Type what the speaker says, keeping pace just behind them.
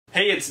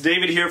Hey, it's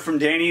David here from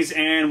Danny's,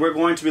 and we're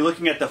going to be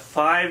looking at the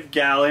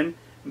 5-gallon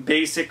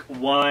basic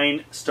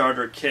wine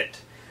starter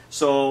kit.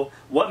 So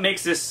what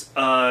makes this,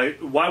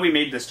 why we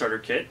made this starter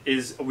kit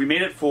is we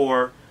made it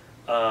for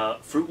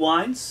fruit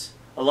wines.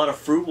 A lot of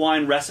fruit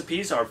wine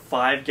recipes are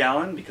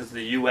 5-gallon because of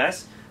the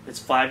US. It's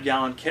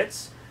 5-gallon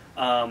kits,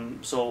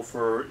 so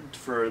for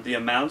the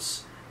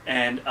amounts.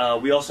 And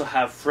we also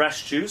have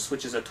fresh juice,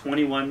 which is a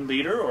 21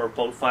 liter or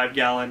about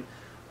 5-gallon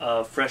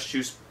fresh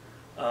juice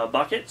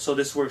bucket. So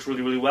this works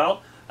really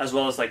well, as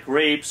well as like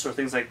grapes or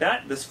things like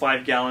that. This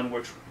 5-gallon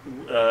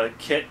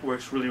kit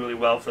works really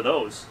well for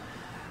those.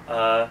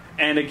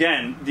 And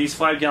again, these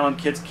 5-gallon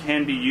kits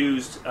can be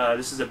used.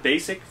 This is a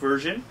basic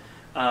version,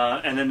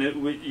 and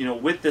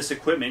then with this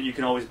equipment you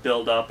can always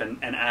build up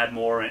and add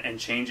more and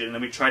change it. And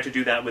then we try to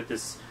do that with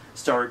this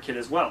starter kit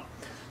as well.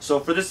 So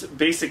for this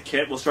basic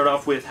kit, we'll start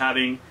off with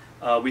having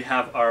we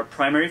have our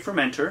primary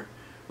fermenter,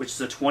 which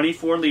is a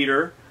 24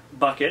 liter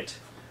bucket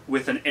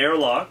with an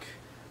airlock,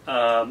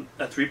 a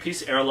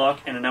 3-piece airlock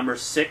and a number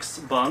 6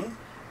 bung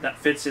that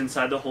fits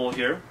inside the hole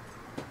here.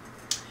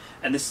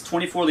 And this is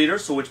 24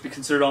 liters, so which would be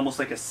considered almost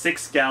like a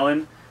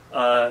 6-gallon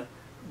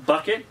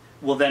bucket.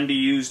 Will then be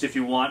used if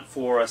you want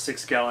for a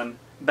 6-gallon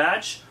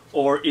batch,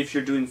 or if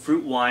you're doing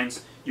fruit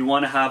wines, you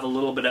want to have a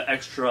little bit of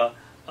extra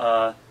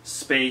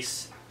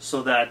space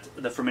so that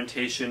the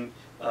fermentation,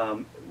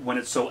 when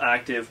it's so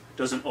active,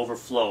 doesn't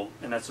overflow,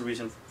 and that's the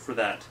reason for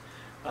that.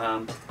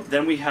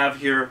 Then we have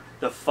here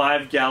the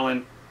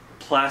 5-gallon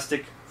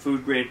plastic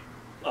food grade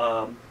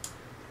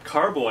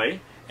carboy,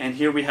 and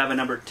here we have a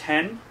number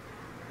 10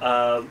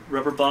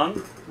 rubber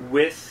bung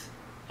with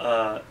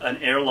an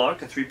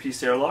airlock, a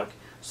 3-piece airlock.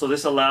 So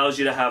this allows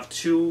you to have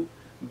 2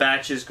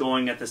 batches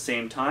going at the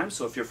same time.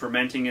 So if you're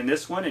fermenting in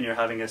this one and you're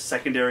having a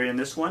secondary in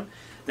this one,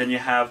 then you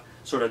have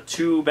sort of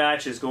 2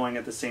 batches going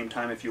at the same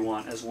time if you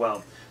want as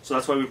well. So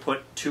that's why we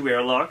put 2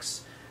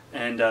 airlocks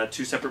and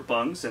 2 separate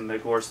bungs, and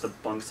of course the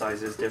bung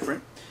size is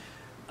different.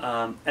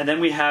 And then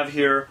we have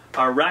here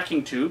our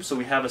racking tube. So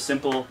we have a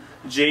simple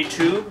J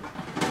tube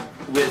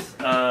with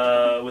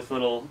a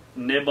little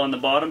nib on the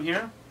bottom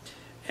here,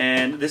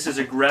 and this is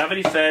a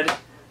gravity fed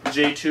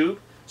J tube.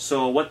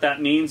 So what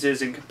that means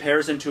is, in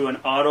comparison to an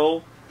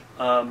auto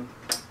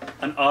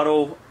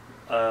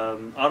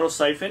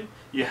siphon,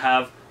 you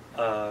have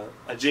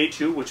a J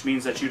tube, which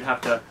means that you'd have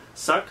to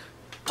suck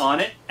on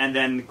it, and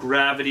then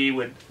gravity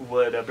would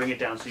bring it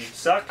down. So you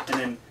suck,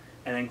 and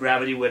then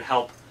gravity would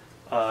help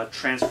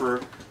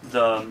transfer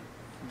the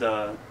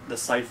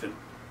siphon.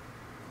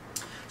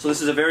 So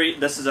this is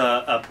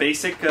a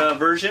basic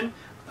version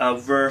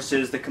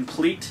versus the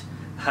complete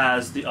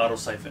has the auto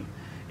siphon.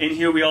 In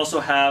here we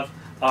also have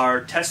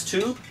our test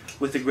tube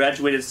with the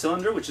graduated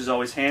cylinder, which is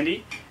always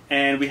handy,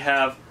 and we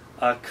have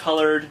a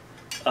colored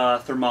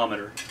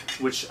thermometer,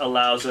 which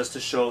allows us to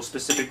show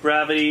specific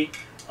gravity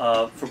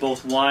for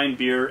both wine,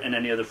 beer, and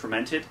any other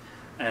fermented,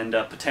 and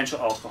potential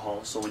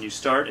alcohol. So when you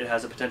start, it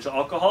has a potential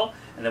alcohol,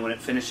 and then when it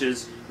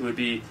finishes, it would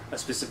be a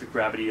specific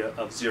gravity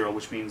of 0,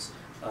 which means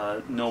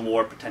no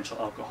more potential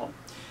alcohol.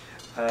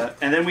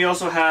 And then we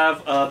also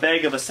have a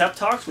bag of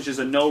Aseptox, which is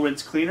a no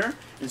rinse cleaner.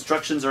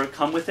 Instructions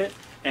come with it,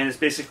 and it's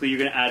basically you're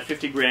going to add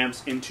 50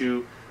 grams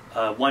into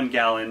 1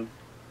 gallon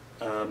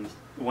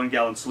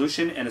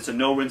solution, and it's a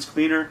no rinse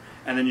cleaner.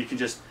 And then you can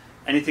just,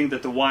 anything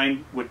that the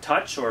wine would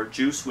touch or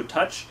juice would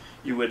touch,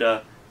 you would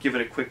give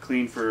it a quick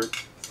clean for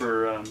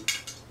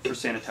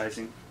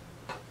sanitizing.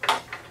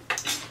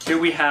 Here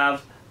we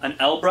have an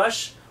L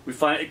brush. We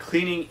find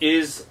cleaning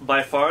is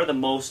by far the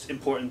most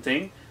important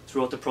thing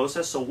throughout the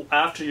process. So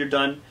after you're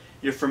done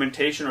your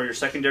fermentation or your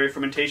secondary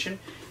fermentation,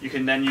 you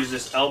can then use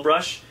this L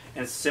brush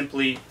and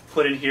simply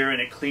put in here,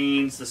 and it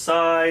cleans the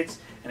sides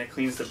and it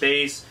cleans the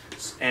base.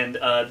 And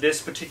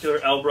this particular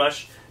L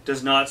brush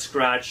does not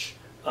scratch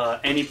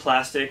any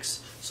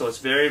plastics, so it's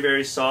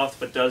very soft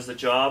but does the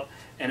job,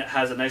 and it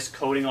has a nice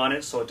coating on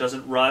it so it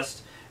doesn't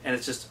rust, and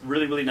it's just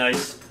really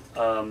nice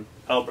L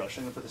brush.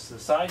 I'm going to put this to the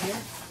side here.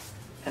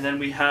 And then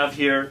we have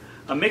here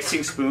a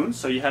mixing spoon.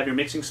 So you have your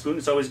mixing spoon.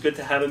 It's always good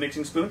to have a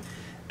mixing spoon.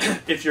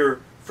 If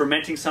you're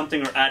fermenting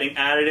something or adding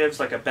additives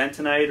like a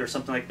bentonite or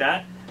something like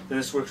that, then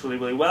this works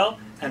really well.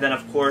 And then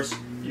of course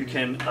you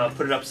can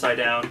put it upside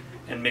down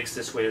and mix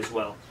this way as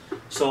well.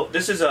 So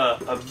this is a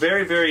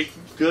very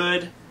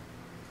good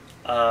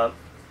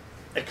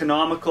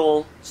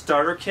economical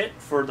starter kit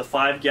for the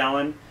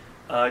 5-gallon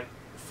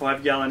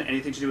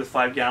anything to do with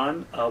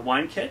 5-gallon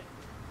wine kit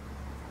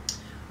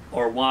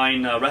or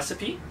wine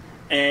recipe.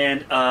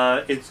 And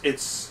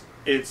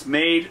it's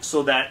made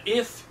so that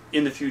if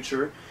in the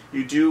future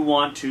you do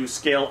want to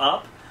scale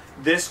up,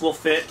 this will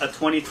fit a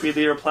 23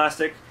 liter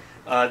plastic.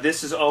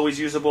 This is always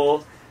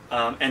usable,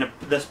 and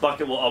this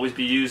bucket will always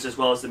be used, as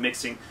well as the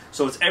mixing.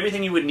 So it's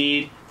everything you would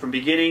need from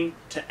beginning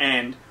to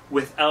end,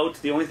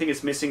 without, the only thing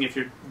it's missing if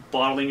you're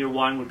bottling your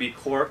wine would be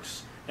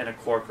corks and a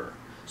corker.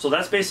 So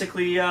that's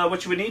basically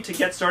what you would need to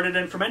get started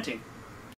in fermenting.